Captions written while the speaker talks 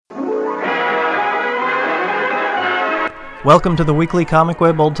Welcome to the weekly Comic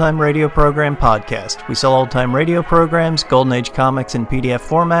Web Old Time Radio Program podcast. We sell old-time radio programs, Golden Age comics in PDF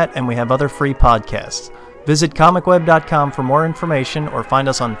format, and we have other free podcasts. Visit comicweb.com for more information or find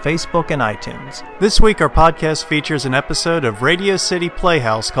us on Facebook and iTunes. This week our podcast features an episode of Radio City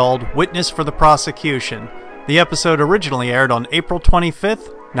Playhouse called Witness for the Prosecution. The episode originally aired on April 25th,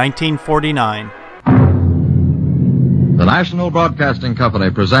 1949. The National Broadcasting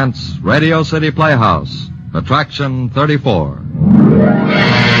Company presents Radio City Playhouse, Attraction 34.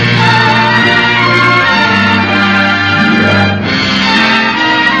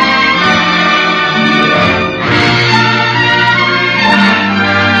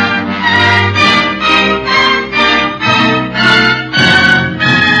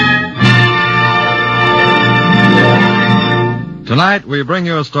 Tonight we bring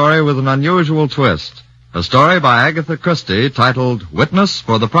you a story with an unusual twist. A story by Agatha Christie titled Witness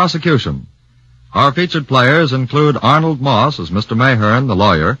for the Prosecution. Our featured players include Arnold Moss as Mr. Mayhern, the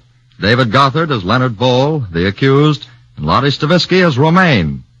lawyer, David Gothard as Leonard Bowl, the accused, and Lottie Stavisky as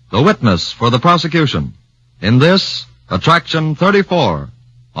Romaine, the witness for the prosecution. In this, Attraction 34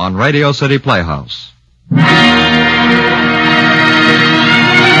 on Radio City Playhouse.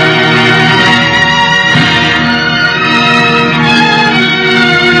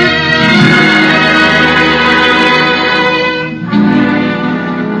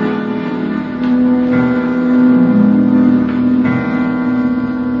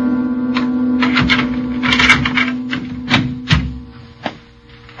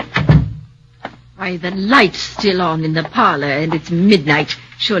 The light's still on in the parlor, and it's midnight.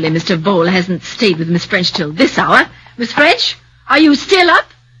 Surely Mr. Bowl hasn't stayed with Miss French till this hour. Miss French, are you still up?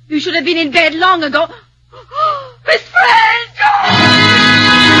 You should have been in bed long ago. Miss French!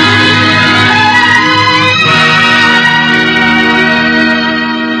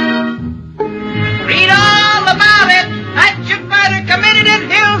 Read all about it. Hatchet murder committed in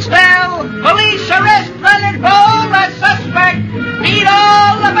Hillsdale. Police arrest Leonard Bowl as suspect. Read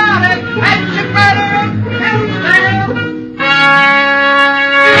all about it. Hatchet murder in Hillsdale.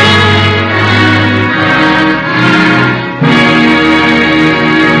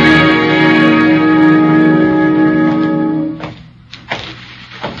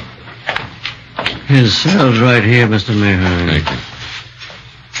 His cell's right here, Mr. Mayhern. Thank you.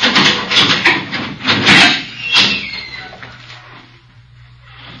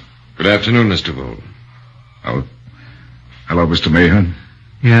 Good afternoon, Mr. Bowl. Oh, hello, Mr. Mayhern.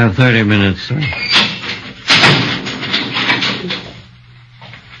 You have 30 minutes, sir.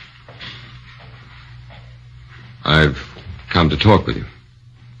 I've come to talk with you.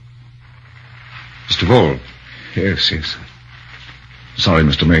 Mr. Bowl. Yes. Sorry,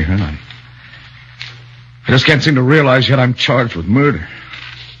 Mr. Mayhern. I just can't seem to realize yet I'm charged with murder.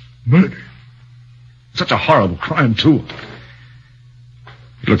 Murder? Such a horrible crime, too.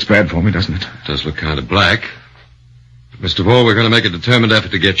 It looks bad for me, doesn't it? It does look kind of black. But Mr. Bowl, we're going to make a determined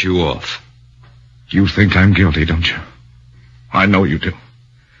effort to get you off. You think I'm guilty, don't you? I know you do.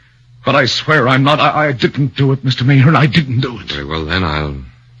 But I swear I'm not. I didn't do it, Mr. Mayhern. I didn't do it. Very well, then I'll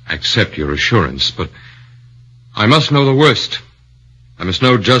accept your assurance. But I must know the worst. I must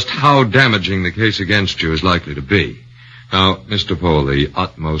know just how damaging the case against you is likely to be. Now, Mr. Bowl, the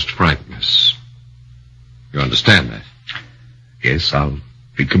utmost frankness. You understand that? Yes, I'll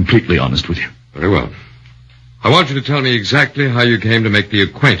be completely honest with you. Very well. I want you to tell me exactly how you came to make the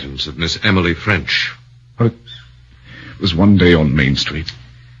acquaintance of Miss Emily French. It was one day on Main Street.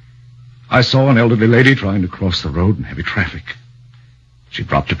 I saw an elderly lady trying to cross the road in heavy traffic. She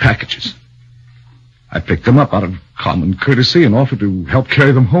dropped her packages. I picked them up out of common courtesy and offered to help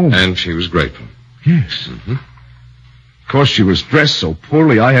carry them home. And she was grateful. Yes. Mm-hmm. Of course, she was dressed so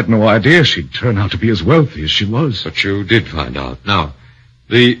poorly, I had no idea she'd turn out to be as wealthy as she was. But you did find out. Now,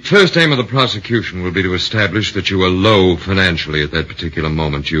 the first aim of the prosecution will be to establish that you were low financially at that particular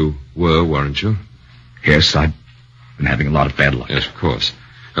moment. You were, weren't you? Yes, I've been having a lot of bad luck. Yes, of course.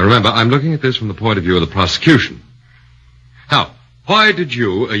 Now, remember, I'm looking at this from the point of view of the prosecution. Now, why did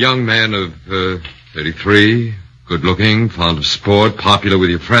you, a young man of 33, good-looking, fond of sport, popular with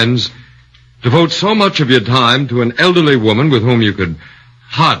your friends, devote so much of your time to an elderly woman with whom you could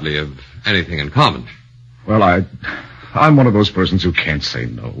hardly have anything in common? Well, I'm one of those persons who can't say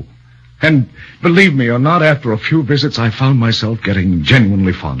no. And believe me or not, after a few visits, I found myself getting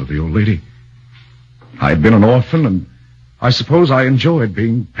genuinely fond of the old lady. I had been an orphan, and I suppose I enjoyed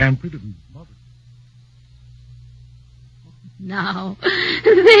being pampered and mothered. Now,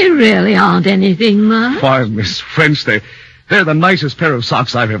 they really aren't anything, Ma. Why, Miss French, they're the nicest pair of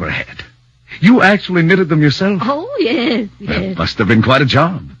socks I've ever had. You actually knitted them yourself? Oh, yes. That must have been quite a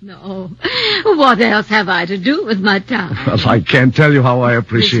job. No, no. What else have I to do with my time? Well, I can't tell you how I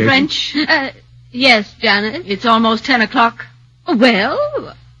appreciate Miss French? Yes, Janet. It's almost 10 o'clock.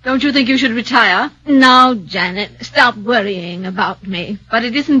 Well, don't you think you should retire? Now, Janet, stop worrying about me. But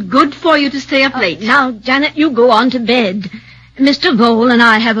it isn't good for you to stay up late. Now, Janet, you go on to bed. Mr. Vole and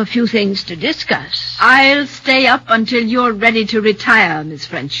I have a few things to discuss. I'll stay up until you're ready to retire, Miss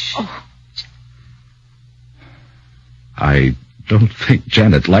French. Oh. I don't think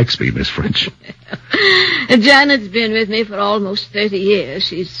Janet likes me, Miss French. Janet's been with me for almost 30 years.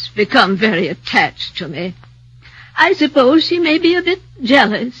 She's become very attached to me. I suppose she may be a bit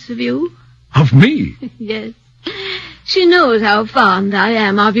jealous of you. Of me? Yes. She knows how fond I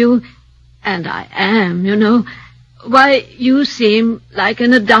am of you. And I am, you know. Why, you seem like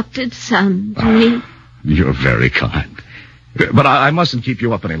an adopted son to me. You're very kind. But I mustn't keep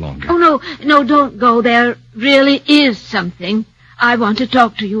you up any longer. Oh, no, don't go. There really is something I want to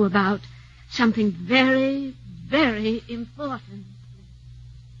talk to you about. Something very, very important.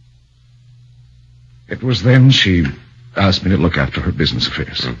 It was then she asked me to look after her business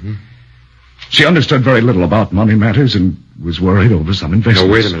affairs. Mm-hmm. She understood very little about money matters and was worried over some investments.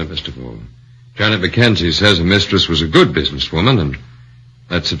 No, wait a minute, Mr. Vole. Janet Mackenzie says her mistress was a good businesswoman, and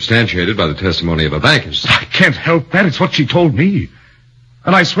that's substantiated by the testimony of her bankers. I can't help that. It's what she told me.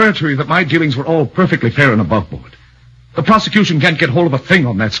 And I swear to you that my dealings were all perfectly fair and above board. The prosecution can't get hold of a thing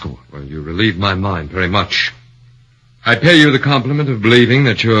on that score. Well, you relieve my mind very much. I pay you the compliment of believing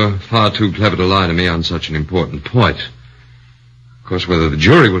that you're far too clever to lie to me on such an important point. Of course, whether the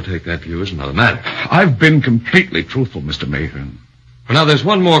jury will take that view is another matter. I've been completely truthful, Mr. Mayhearn. Well, now, there's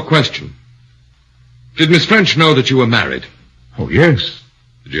one more question. Did Miss French know that you were married? Oh, yes.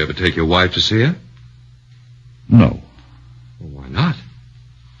 Did you ever take your wife to see her? No. Well, why not?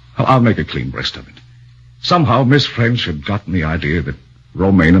 I'll make a clean breast of it. Somehow Miss French had gotten the idea that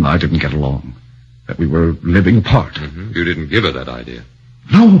Romaine and I didn't get along, that we were living apart. Mm-hmm. You didn't give her that idea.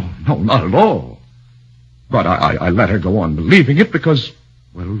 No, not at all. But I let her go on believing it because,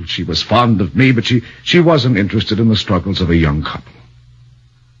 well, she was fond of me, but she wasn't interested in the struggles of a young couple.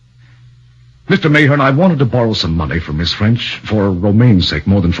 Mr. Mayhearn, I wanted to borrow some money from Miss French for Romaine's sake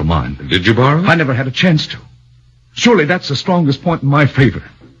more than for mine. Did you borrow? I never had a chance to. Surely that's the strongest point in my favor.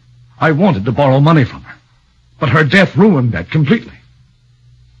 I wanted to borrow money from her. But her death ruined that completely.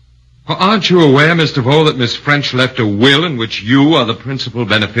 Well, aren't you aware, Mr. Vole, that Miss French left a will in which you are the principal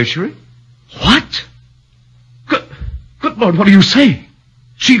beneficiary? What? Good Lord, what are you saying?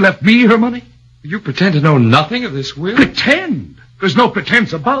 She left me her money? You pretend to know nothing of this will? Pretend? There's no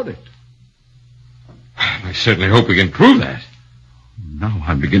pretense about it. I certainly hope we can prove that. Now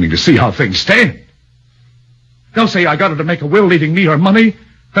I'm beginning to see how things stand. They'll say I got her to make a will leaving me her money.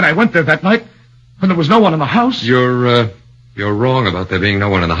 Then I went there that night when there was no one in the house. You're wrong about there being no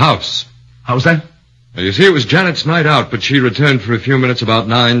one in the house. How's that? Well, you see, it was Janet's night out, but she returned for a few minutes about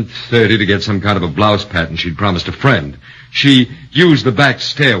 9:30 to get some kind of a blouse pattern she'd promised a friend. She used the back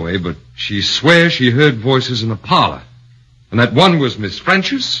stairway, but she swears she heard voices in the parlor. And that one was Miss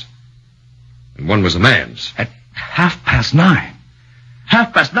French's, and one was a man's. At 9:30.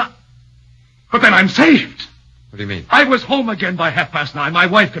 9:30? But then I'm saved. What do you mean? I was home again by 9:30. My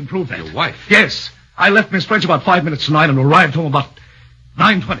wife can prove that. Your wife? Yes. I left Miss French about 5 minutes to 9 and arrived home about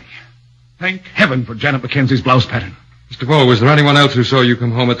 9:20. Thank heaven for Janet Mackenzie's blouse pattern. Mr. Vole, was there anyone else who saw you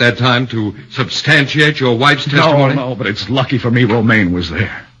come home at that time to substantiate your wife's testimony? No, but it's lucky for me Romaine was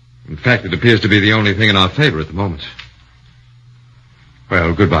there. In fact, it appears to be the only thing in our favor at the moment.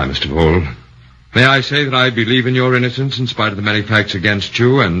 Well, goodbye, Mr. Vole. May I say that I believe in your innocence in spite of the many facts against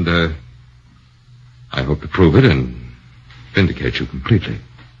you, and I hope to prove it and vindicate you completely.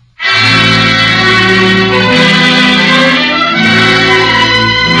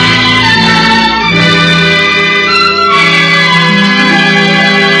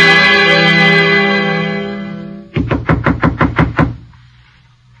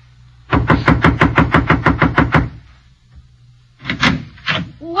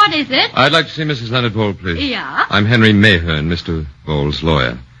 What is it? I'd like to see Mrs. Leonard Vole, please. Yeah? I'm Henry Mayhearn, Mr. Vole's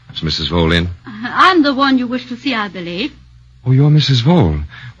lawyer. Is Mrs. Vole in? I'm the one you wish to see, I believe. Oh, you're Mrs. Vole.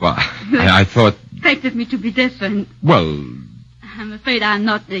 Well, I thought... Expected me to be different. Well... I'm afraid I'm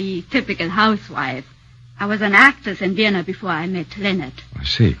not the typical housewife. I was an actress in Vienna before I met Leonard. I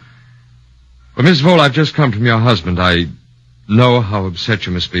see. Well, Mrs. Vole, I've just come from your husband. I know how upset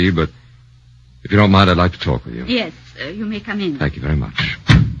you must be, but if you don't mind, I'd like to talk with you. Yes, you may come in. Thank you very much.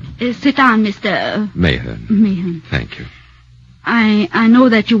 Sit down, Mr. Mayhearn. Mayhearn. Thank you. I know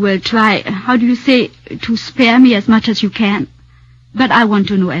that you will try, how do you say, to spare me as much as you can. But I want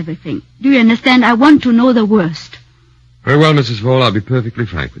to know everything. Do you understand? I want to know the worst. Very well, Mrs. Vole, I'll be perfectly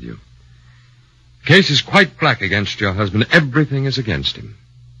frank with you. The case is quite black against your husband. Everything is against him.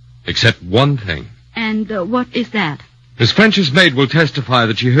 Except one thing. And what is that? Miss French's maid will testify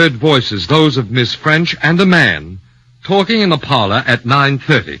that she heard voices, those of Miss French and a man, talking in the parlor at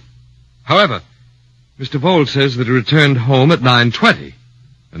 9:30. However, Mr. Vole says that he returned home at 9:20,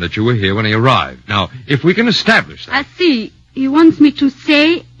 and that you were here when he arrived. Now, if we can establish that... I see. He wants me to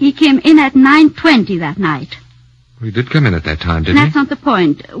say he came in at 9:20 that night. Well, he did come in at that time, didn't That's not the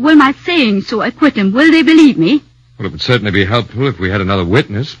point. Will my saying so acquit him? Will they believe me? Well, it would certainly be helpful if we had another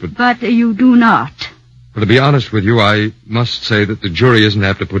witness, but... But you do not. Well, to be honest with you, I must say that the jury isn't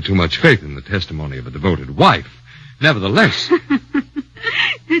apt to put too much faith in the testimony of a devoted wife. Nevertheless...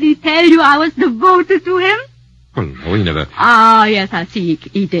 Did he tell you I was devoted to him? Well, no, he never... Ah, yes, I see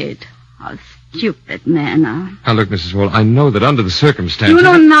he did. How stupid man. Now, look, Mrs. Wall, I know that under the circumstances... You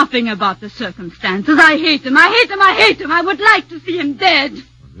know nothing about the circumstances. I hate him. I hate him. I hate him. I would like to see him dead.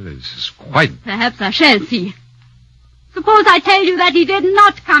 Well, this is quite... Perhaps I shall see. Suppose I tell you that he did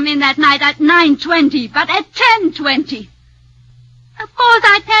not come in that night at 9:20, but at 10:20. Suppose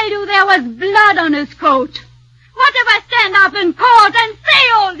I tell you there was blood on his coat. What if I stand up in court and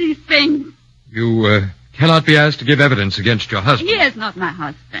say all these things? You, cannot be asked to give evidence against your husband. He is not my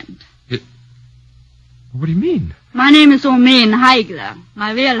husband. What do you mean? My name is Omain Heigler.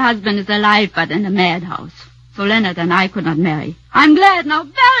 My real husband is alive but in a madhouse. So Leonard and I could not marry. I'm glad now,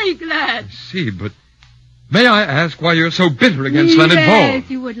 very glad. I see, but may I ask why you're so bitter against Leonard Vole? Yes,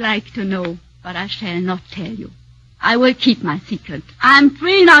 you would like to know, but I shall not tell you. I will keep my secret. I'm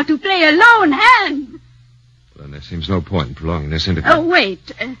free now to play a lone hand. Then there seems no point in prolonging this interview. Oh,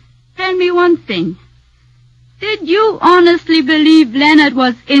 wait. Tell me one thing. Did you honestly believe Leonard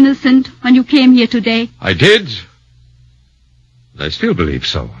was innocent when you came here today? I did. I still believe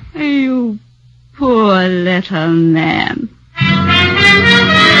so. You poor little man.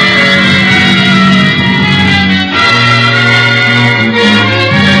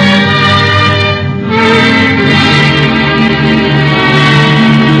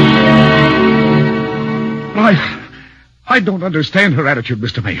 I don't understand her attitude,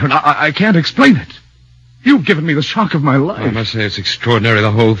 Mr. Mayor. I can't explain it. You've given me the shock of my life. I must say it's extraordinary,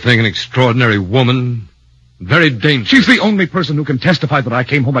 the whole thing. An extraordinary woman. Very dangerous. She's the only person who can testify that I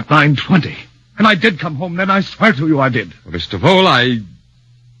came home at 9:20. And I did come home then. I swear to you I did. Well, Mr. Vole,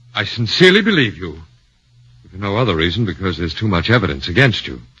 I sincerely believe you. For no other reason, because there's too much evidence against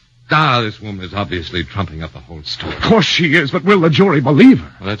you. This woman is obviously trumping up the whole story. Of course she is, but will the jury believe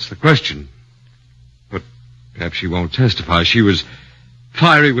her? Well, that's the question. But perhaps she won't testify. She was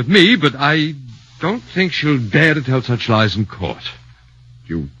fiery with me, but I don't think she'll dare to tell such lies in court.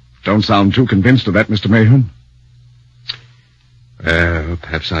 You don't sound too convinced of that, Mr. Mayhew.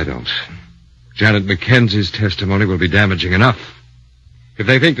 Perhaps I don't. Janet Mackenzie's testimony will be damaging enough. If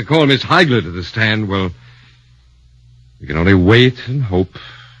they think to call Miss Heigler to the stand, well, we can only wait and hope.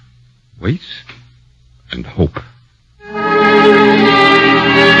 Wait and hope.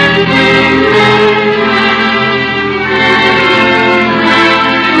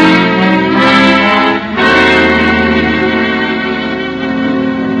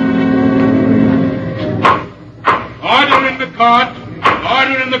 Order in the court.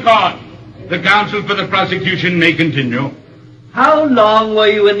 Order in the court. The counsel for the prosecution may continue. How long were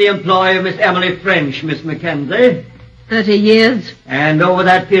you in the employ of Miss Emily French, Miss Mackenzie? 30 years. And over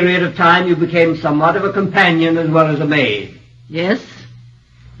that period of time you became somewhat of a companion as well as a maid. Yes.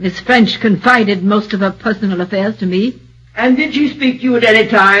 Miss French confided most of her personal affairs to me. And did she speak to you at any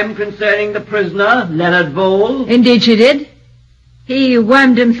time concerning the prisoner, Leonard Vole? Indeed she did. He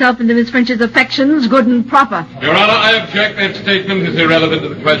wormed himself into Miss French's affections, good and proper. Your Honor, I object. That statement is irrelevant to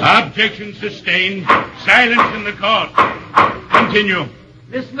the question. Objection sustained. Silence in the court. Continue.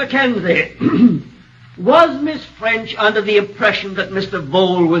 Miss Mackenzie, was Miss French under the impression that Mr.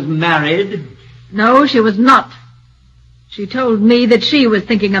 Vole was married? No, she was not. She told me that she was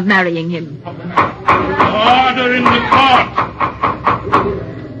thinking of marrying him. Order in the court.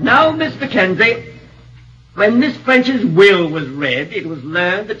 Now, Miss Mackenzie, when Miss French's will was read, it was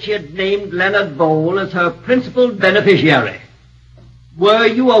learned that she had named Leonard Vole as her principal beneficiary. Were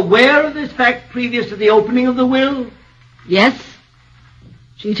you aware of this fact previous to the opening of the will? Yes.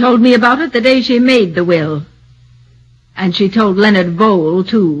 She told me about it the day she made the will. And she told Leonard Vole,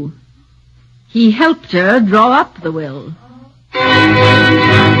 too. He helped her draw up the will.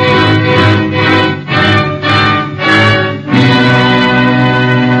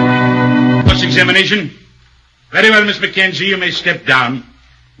 Cross-examination. Very well, Miss Mackenzie, you may step down.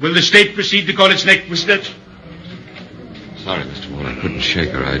 Will the state proceed to call its next witness? Sorry, Mr. Vole, I couldn't shake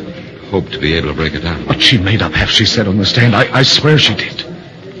her. I'd hoped to be able to break it down. But she made up half she said on the stand. I swear she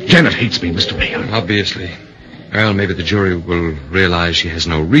did. Janet hates me, Mr. Mayor. Obviously. Well, maybe the jury will realize she has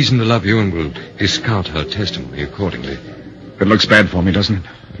no reason to love you and will discount her testimony accordingly. It looks bad for me, doesn't it?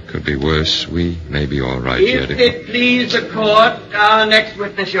 It could be worse. We may be all right yet. If it please the court, our next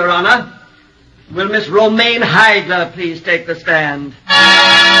witness, Your Honor. Will Miss Romaine Heigler please take the stand?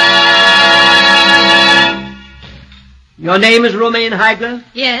 Your name is Romaine Heigler?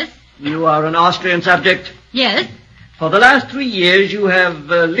 Yes. You are an Austrian subject? Yes. For the last 3 years, you have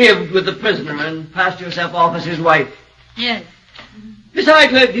lived with the prisoner and passed yourself off as his wife. Yes. Miss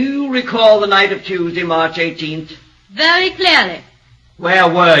Heigler, do you recall the night of Tuesday, March 18th? Very clearly. Where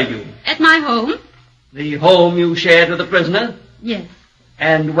were you? At my home? The home you shared with the prisoner? Yes.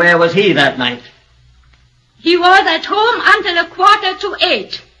 And where was he that night? He was at home until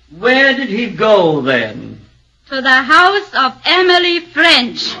 7:45. Where did he go then? To the house of Emily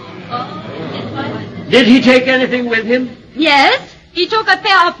French. Did he take anything with him? Yes. He took a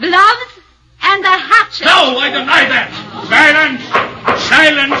pair of gloves and a hatchet. No, I deny that. Silence!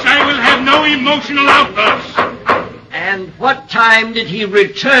 Silence! I will have no emotional outbursts. And what time did he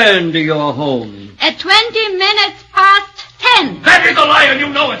return to your home? At 20 minutes past 10. That is a lie, and you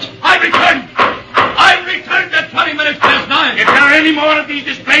know it. I returned at 20 minutes past 9. If there are any more of these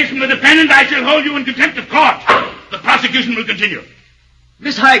displays from the defendant, I shall hold you in contempt of court. The prosecution will continue.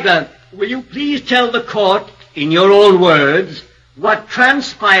 Miss Heigler, will you please tell the court, in your own words, what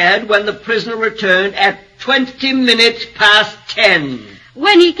transpired when the prisoner returned at 20 minutes past 10?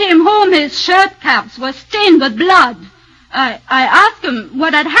 When he came home, his shirt cuffs were stained with blood. I asked him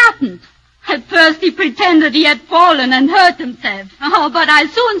what had happened. At first he pretended he had fallen and hurt himself. Oh, but I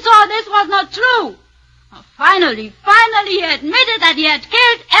soon saw this was not true. Finally, he admitted that he had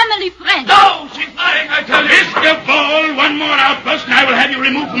killed Emily French. No, she's lying, I tell you. Mr. Ball, one more outburst and I will have you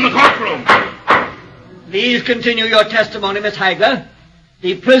removed from the courtroom. Please continue your testimony, Miss Heigler.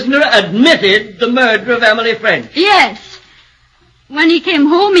 The prisoner admitted the murder of Emily French. Yes. When he came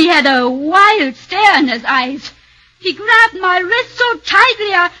home, he had a wild stare in his eyes. He grabbed my wrist so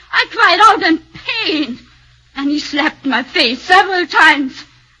tightly, I cried out in pain. And he slapped my face several times.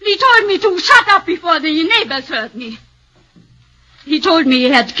 He told me to shut up before the neighbors heard me. He told me he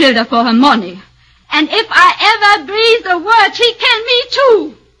had killed her for her money. And if I ever breathed a word, he'd kill me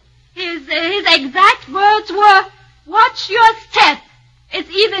too. His exact words were, "Watch your step.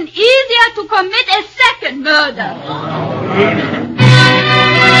 It's even easier to commit a second murder."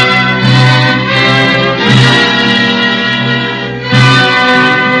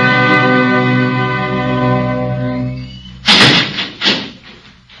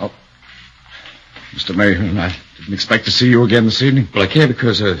 Mr. Mayhew, I didn't expect to see you again this evening. Well, I came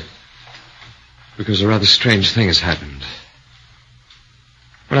because a rather strange thing has happened.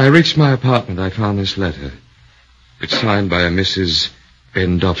 When I reached my apartment, I found this letter. It's signed by a Mrs.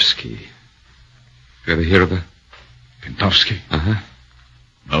 Bendowski. You ever hear of her? Bendowski? Uh-huh.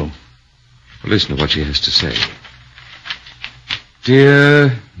 No. Well, listen to what she has to say.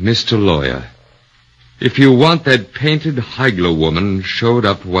 Dear Mr. Lawyer, if you want that painted Heigler woman showed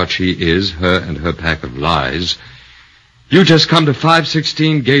up what she is, her and her pack of lies, you just come to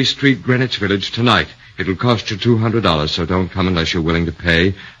 516 Gay Street, Greenwich Village tonight. It'll cost you $200, so don't come unless you're willing to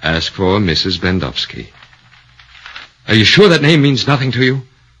pay. Ask for Mrs. Bendowski. Are you sure that name means nothing to you?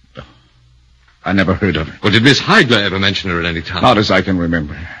 No. I never heard of her. Well, did Miss Heigler ever mention her at any time? Not as I can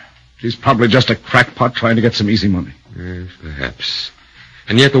remember. She's probably just a crackpot trying to get some easy money. Yes, perhaps.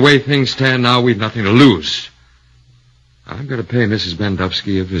 And yet the way things stand now, we've nothing to lose. I'm going to pay Mrs.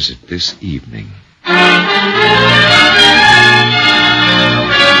 Bendowski a visit this evening.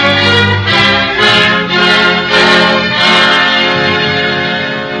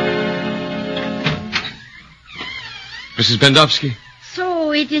 Mrs. Bendowski?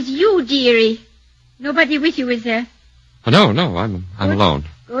 So it is you, dearie. Nobody with you, is there? Oh, no, I'm alone.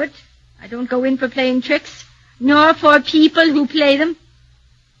 Good. I don't go in for playing tricks, nor for people who play them.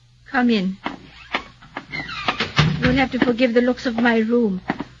 Come in. You'll have to forgive the looks of my room.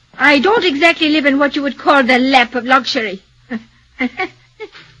 I don't exactly live in what you would call the lap of luxury. Didn't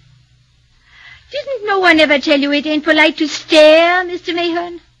no one ever tell you it ain't polite to stare, Mr.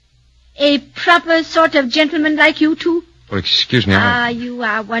 Mayhew? A proper sort of gentleman like you two? Oh, excuse me, you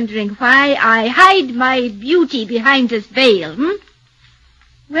are wondering why I hide my beauty behind this veil,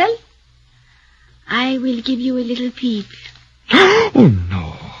 Well, I will give you a little peep. Oh,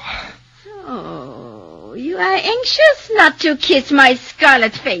 no. So, you are anxious not to kiss my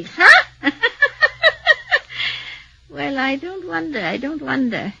scarlet face, huh? Well, I don't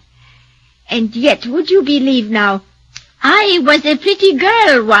wonder. And yet, would you believe now, I was a pretty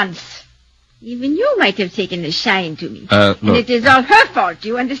girl once. Even you might have taken a shine to me. Look. And it is all her fault,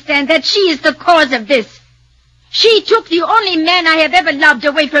 you understand, that she is the cause of this. She took the only man I have ever loved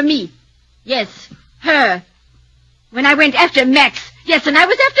away from me. Yes, her. When I went after Max, yes, and I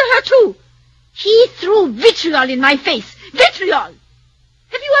was after her too. He threw vitriol in my face. Vitriol!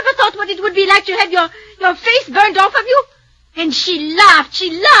 Have you ever thought what it would be like to have your face burned off of you? And she laughed.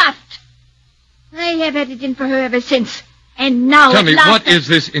 I have had it in for her ever since. And now Tell me, what is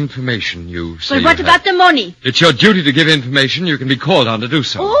this information you say? But what you about have? the money? It's your duty to give information. You can be called on to do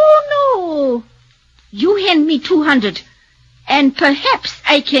so. Oh, no. You hand me 200, and perhaps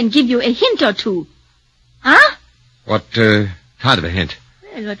I can give you a hint or two. Huh? What kind of a hint?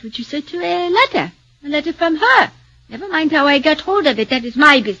 Well, what would you say to a letter? A letter from her. Never mind how I got hold of it. That is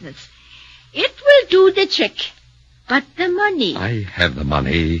my business. It will do the trick. But the money... I have the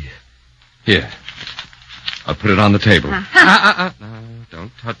money. Here. I'll put it on the table. No,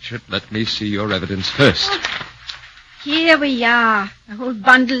 don't touch it. Let me see your evidence first. Oh, here we are. A whole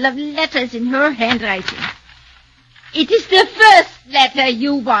bundle of letters in her handwriting. It is the first letter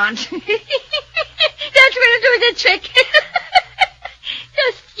you want. That will do the trick.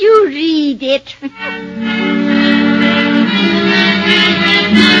 Just you read it.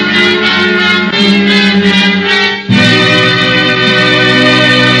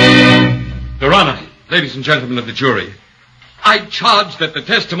 Your Honor, ladies and gentlemen of the jury, I charge that the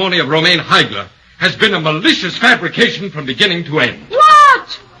testimony of Romaine Heigler has been a malicious fabrication from beginning to end.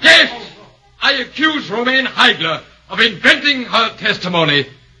 What? Yes! I accuse Romaine Heigler of inventing her testimony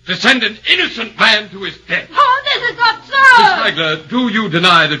to send an innocent man to his death. Oh, this is Miss absurd! Heigler, do you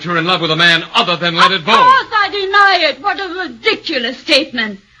deny that you're in love with a man other than Leonard Bone? Of course I deny it. What a ridiculous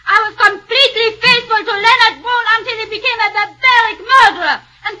statement. I was completely faithful to Leonard Bone until he became a barbaric murderer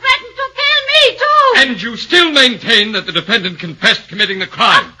and threatened to kill me, too. And you still maintain that the defendant confessed committing the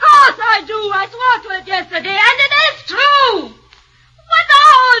crime? Of course I do. I swore to it yesterday, and it is true. What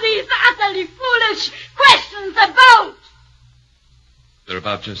are all these utterly foolish questions about? They're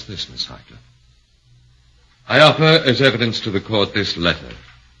about just this, Miss Heigler. I offer as evidence to the court this letter,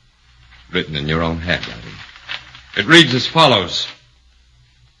 written in your own handwriting. It reads as follows.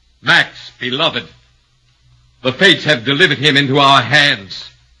 Max, beloved, the fates have delivered him into our hands.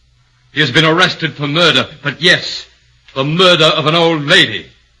 He has been arrested for murder, but yes, the murder of an old lady,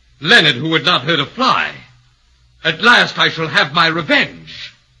 Leonard, who would not hurt a fly. At last I shall have my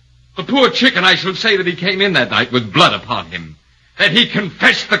revenge. The poor chicken, I shall say that he came in that night with blood upon him, that he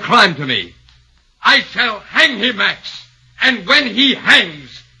confessed the crime to me. I shall hang him, Max, and when he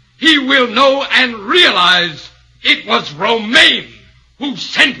hangs, he will know and realize it was Romaine who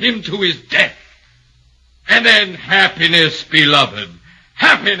sent him to his death. And then happiness, beloved,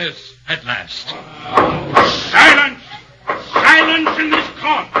 happiness at last. Silence! Silence in this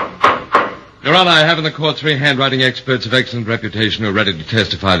court! Your Honor, I have in the court 3 handwriting experts of excellent reputation who are ready to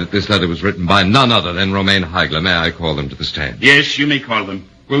testify that this letter was written by none other than Romaine Heigler. May I call them to the stand? Yes, you may call them.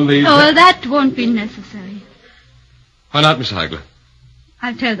 Will these... Oh, that won't be necessary. Why not, Miss Heigler?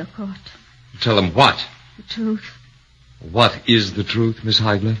 I'll tell the court Tell them what? the truth. What is the truth, Miss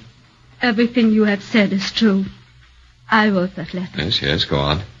Heigler? Everything you have said is true. I wrote that letter. Yes, go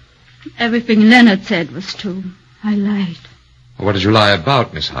on. Everything Leonard said was true. I lied. What did you lie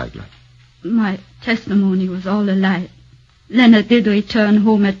about, Miss Heigler? My testimony was all a lie. Leonard did return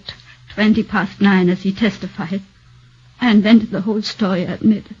home at 9:20 as he testified. I invented the whole story, I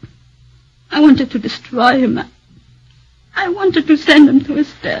admit it. I wanted to destroy him. I wanted to send him to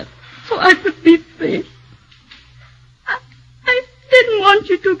his death so I could be free. I didn't want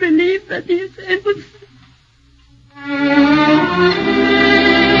you to believe that he is innocent.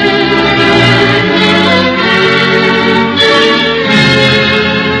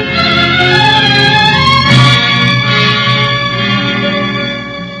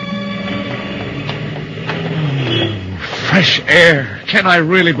 Fresh air. Can I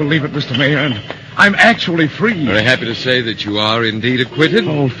really believe it, Mr. Mayern? I'm actually free. Very happy to say that you are indeed acquitted.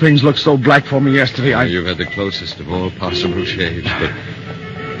 Oh, things looked so black for me yesterday. You've had the closest of all possible shades, but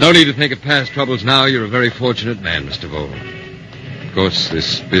no need to think of past troubles now. You're a very fortunate man, Mr. Vole. Of course,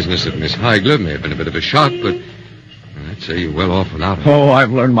 this business of Miss Heigler may have been a bit of a shock, but I'd say you're well off without her. Oh,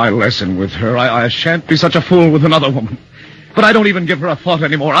 I've learned my lesson with her. I shan't be such a fool with another woman. But I don't even give her a thought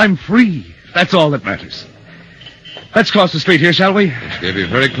anymore. I'm free. That's all that matters. Let's cross the street here, shall we? This may be a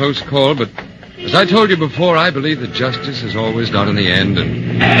very close call, but as I told you before, I believe that justice is always done in the end,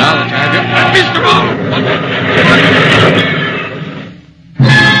 and now that I have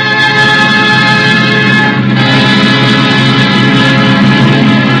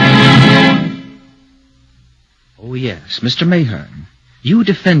you... Oh, yes, Mr. Mayhern. You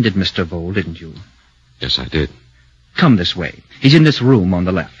defended Mr. Vole, didn't you? Yes, I did. Come this way. He's in this room on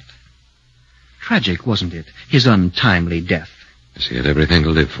the left. Tragic, wasn't it? His untimely death. Yes, he had everything to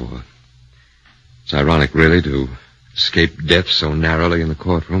live for. It's ironic, really, to escape death so narrowly in the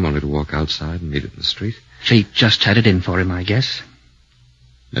courtroom, only to walk outside and meet it in the street. Fate just had it in for him, I guess.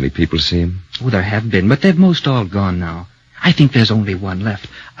 Many people see him? Oh, there have been, but they've most all gone now. I think there's only one left,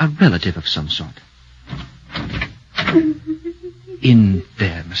 a relative of some sort. In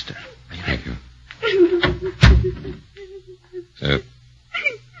there, mister. Thank you.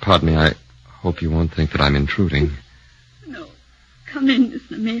 Pardon me, I hope you won't think that I'm intruding. No. Come in,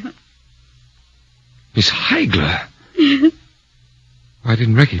 Mr. Mayor. Miss Heigler? Yes. I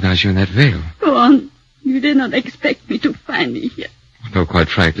didn't recognize you in that veil. Go on. You did not expect me to find me here. No, quite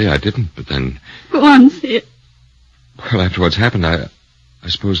frankly, I didn't, but then... Go on, say it. Well, after what's happened, I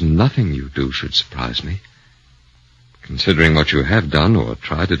suppose nothing you do should surprise me. Considering what you have done or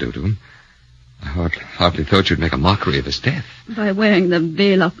tried to do to him, I hardly thought you'd make a mockery of his death. By wearing the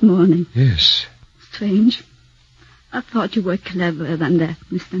veil of mourning. Yes. Strange. I thought you were cleverer than that,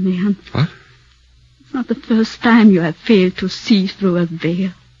 Mr. Mahan. What? It's not the first time you have failed to see through a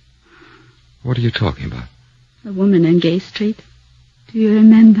veil. What are you talking about? The woman in Gay Street. Do you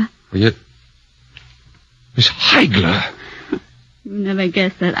remember? Well, you... Miss Heigler! You never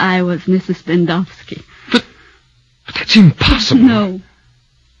guessed that I was Mrs. Bendowski. But that's impossible. No.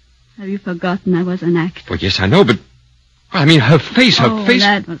 Have you forgotten I was an actor? Well, yes, I know, but... I mean, her face...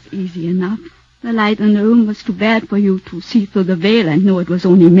 That was easy enough. The light in the room was too bad for you to see through the veil and know it was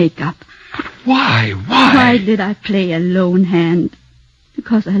only makeup. But why? Why did I play a lone hand?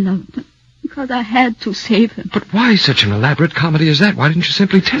 Because I loved him. Because I had to save him. But why such an elaborate comedy as that? Why didn't you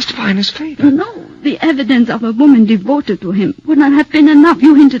simply testify in his favor? No, the evidence of a woman devoted to him would not have been enough.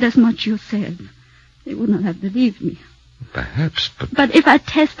 You hinted as much yourself. They would not have believed me. Perhaps, but... But if I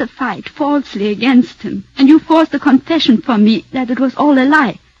testified falsely against him, and you forced a confession from me that it was all a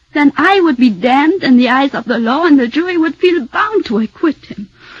lie, then I would be damned in the eyes of the law, and the jury would feel bound to acquit him.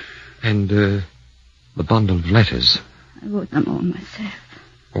 And, the bundle of letters? I wrote them all myself.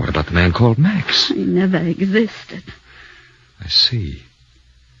 What about the man called Max? He never existed. I see.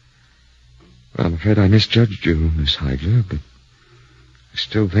 Well, I'm afraid I misjudged you, Miss Heigler, but I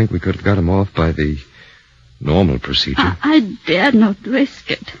still think we could have got him off by the normal procedure. I dared not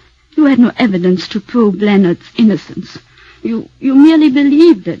risk it. You had no evidence to prove Leonard's innocence. You merely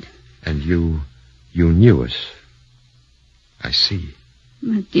believed it. And you knew it. I see.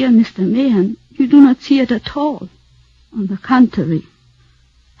 My dear Mr. Mahan, you do not see it at all. On the contrary,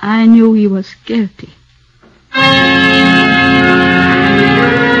 I knew he was guilty.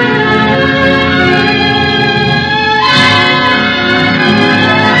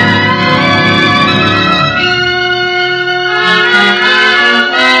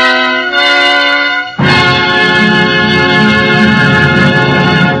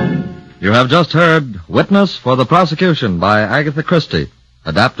 You have just heard Witness for the Prosecution by Agatha Christie,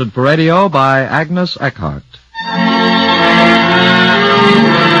 adapted for radio by Agnes Eckhart.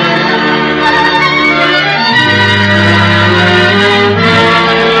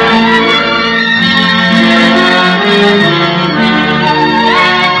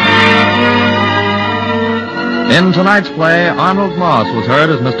 In tonight's play, Arnold Moss was heard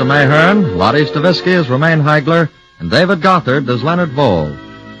as Mr. Mayhern, Lottie Stavisky as Romaine Heigler, and David Gothard as Leonard Vole.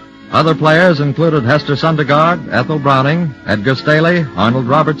 Other players included Hester Sundergaard, Ethel Browning, Edgar Staley, Arnold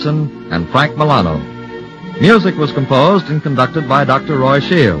Robertson, and Frank Milano. Music was composed and conducted by Dr. Roy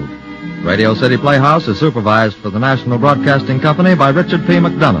Shield. Radio City Playhouse is supervised for the National Broadcasting Company by Richard P.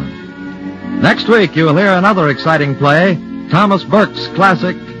 McDonough. Next week, you'll hear another exciting play, Thomas Burke's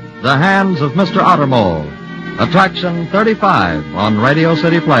classic, The Hands of Mr. Ottermole. Attraction 35 on Radio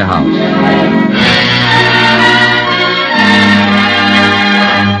City Playhouse.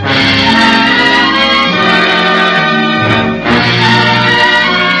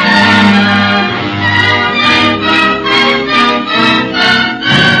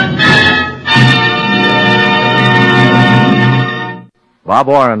 Bob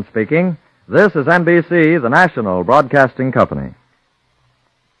Warren speaking. This is NBC, the National Broadcasting Company.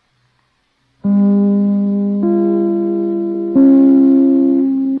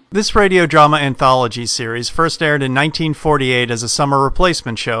 This radio drama anthology series first aired in 1948 as a summer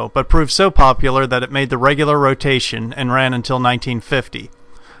replacement show, but proved so popular that it made the regular rotation and ran until 1950.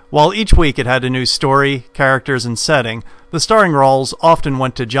 While each week it had a new story, characters, and setting, the starring roles often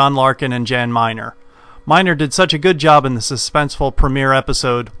went to John Larkin and Jan Miner. Miner did such a good job in the suspenseful premiere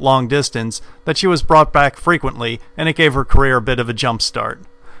episode, Long Distance, that she was brought back frequently, and it gave her career a bit of a jump start.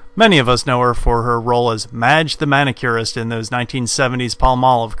 Many of us know her for her role as Madge the manicurist in those 1970s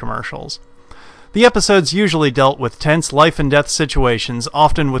Palmolive commercials. The episodes usually dealt with tense life-and-death situations,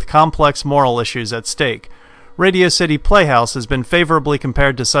 often with complex moral issues at stake. Radio City Playhouse has been favorably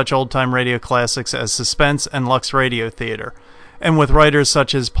compared to such old-time radio classics as Suspense and Lux Radio Theater, and with writers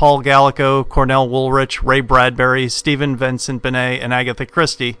such as Paul Gallico, Cornell Woolrich, Ray Bradbury, Stephen Vincent Benet, and Agatha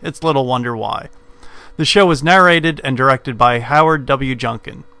Christie, it's little wonder why. The show was narrated and directed by Howard W.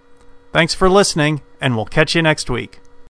 Junkin. Thanks for listening, and we'll catch you next week.